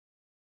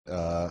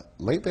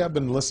Lately I've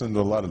been listening to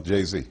a lot of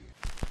Jay-Z.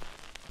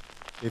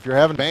 If you're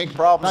having bank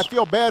problems, I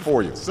feel bad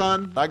for you.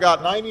 Son, I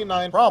got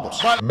 99 problems.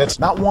 It's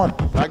not one.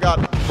 I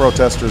got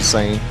Protesters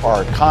saying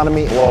our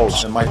economy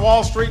blows and my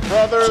Wall Street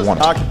brothers want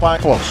to occupy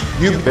close.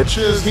 You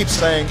bitches keep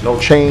saying no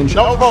change,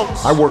 no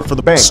votes. I work for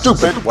the bank.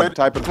 Stupid. What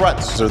type of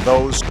threats Are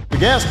those the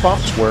gas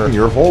pumps where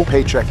your whole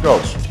paycheck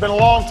goes? It's been a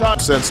long time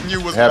Since you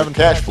was having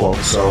cash flow,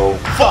 so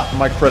Fuck.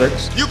 my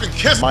critics. You can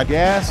kiss My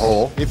gas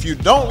hole. If you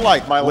don't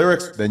like my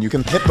Lyrics, then you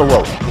can hit the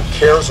road. Who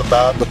cares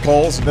about the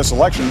polls in this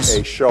election's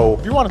a show?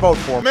 If you want to vote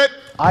for me, Admit,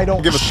 I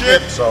don't give a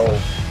shit. So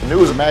the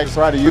news and mags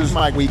try to use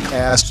my weak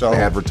ass so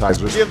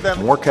advertisers Give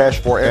them more cash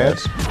for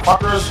ads.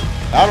 fuckers.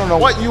 I don't know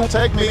What you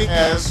take me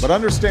as, but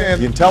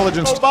understand the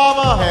intelligence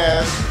Obama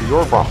has.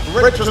 your problem.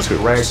 Richest to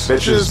rank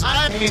bitches.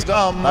 I ain't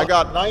dumb. I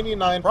got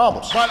 99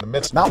 problems.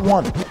 It's not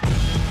one.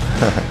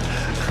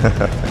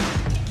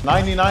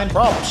 99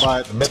 problems.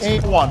 But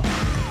Ain't one.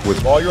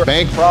 with all your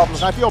bank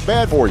problems, I feel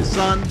bad for you.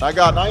 Son, I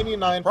got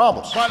 99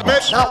 problems.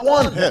 Not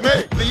one hit.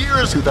 The year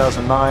is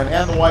 2009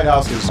 and the White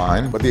House is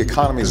mine, but the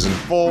economy is in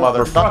full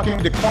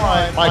motherfucking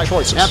decline. My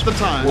choices at the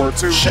time were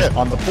to shit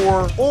on the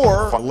poor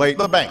or late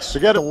the banks. to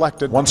get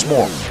elected once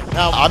more.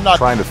 Now, I'm not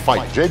Trying to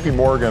fight JP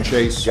Morgan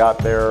Chase got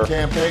their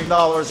campaign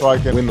dollars, so I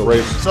can win the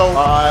race. so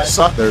I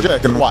Suck their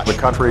dick and watch watch. the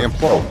country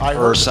implode. I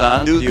heard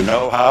Son, do you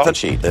know how to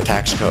cheat the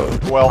tax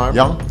code? Well, I'm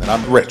young and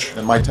I'm rich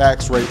and my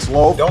tax rate's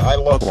low. Don't I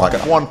look like a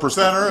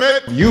 1%er.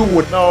 Admit, You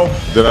would know.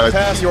 Did I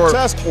pass your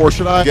test or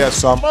should I get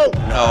some?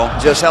 No,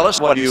 just tell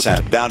us what you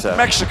sent down to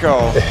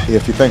Mexico.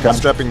 If you think I'm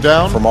stepping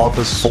down from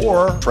office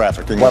for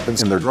trafficking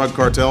weapons in their drug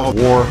cartel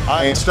war,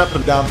 I ain't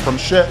stepping down from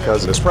shit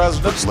because this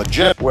president's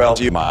legit. Well,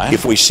 do you mind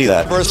if we see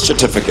that birth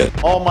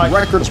certificate? All my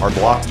records are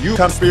blocked. You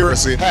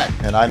conspiracy hack,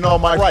 and I know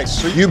my rights.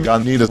 So you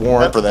gonna need a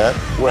warrant for that.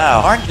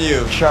 Now, aren't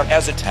you sharp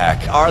as a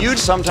tack? Are you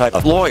some type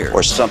of lawyer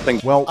or something?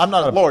 Well, I'm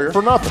not a lawyer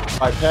for nothing.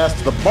 I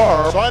passed the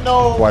bar, so I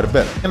know quite a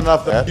bit.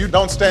 Enough that you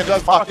don't stand a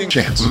fucking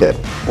chance.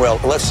 Well,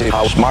 let's see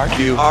how smart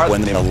you are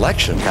when the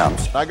election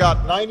comes. I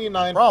got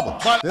 99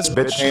 problems. This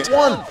bitch ain't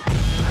one.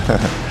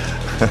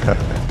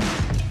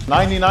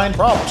 99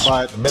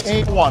 problems.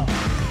 Ain't one.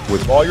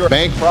 With all your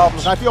bank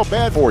problems, I feel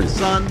bad for you.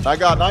 Son, I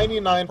got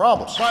 99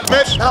 problems.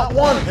 Not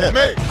one hit.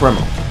 Admit,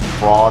 Criminal,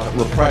 fraud,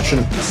 repression,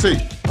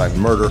 deceit. I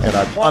murder and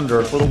I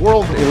plunder for the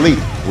world elite.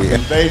 We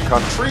invade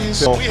countries.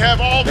 So we have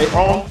all they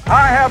own.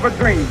 I have a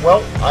dream.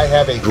 Well, I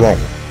have a drone.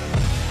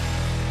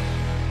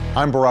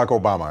 I'm Barack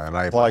Obama, and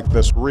I like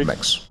this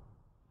remix.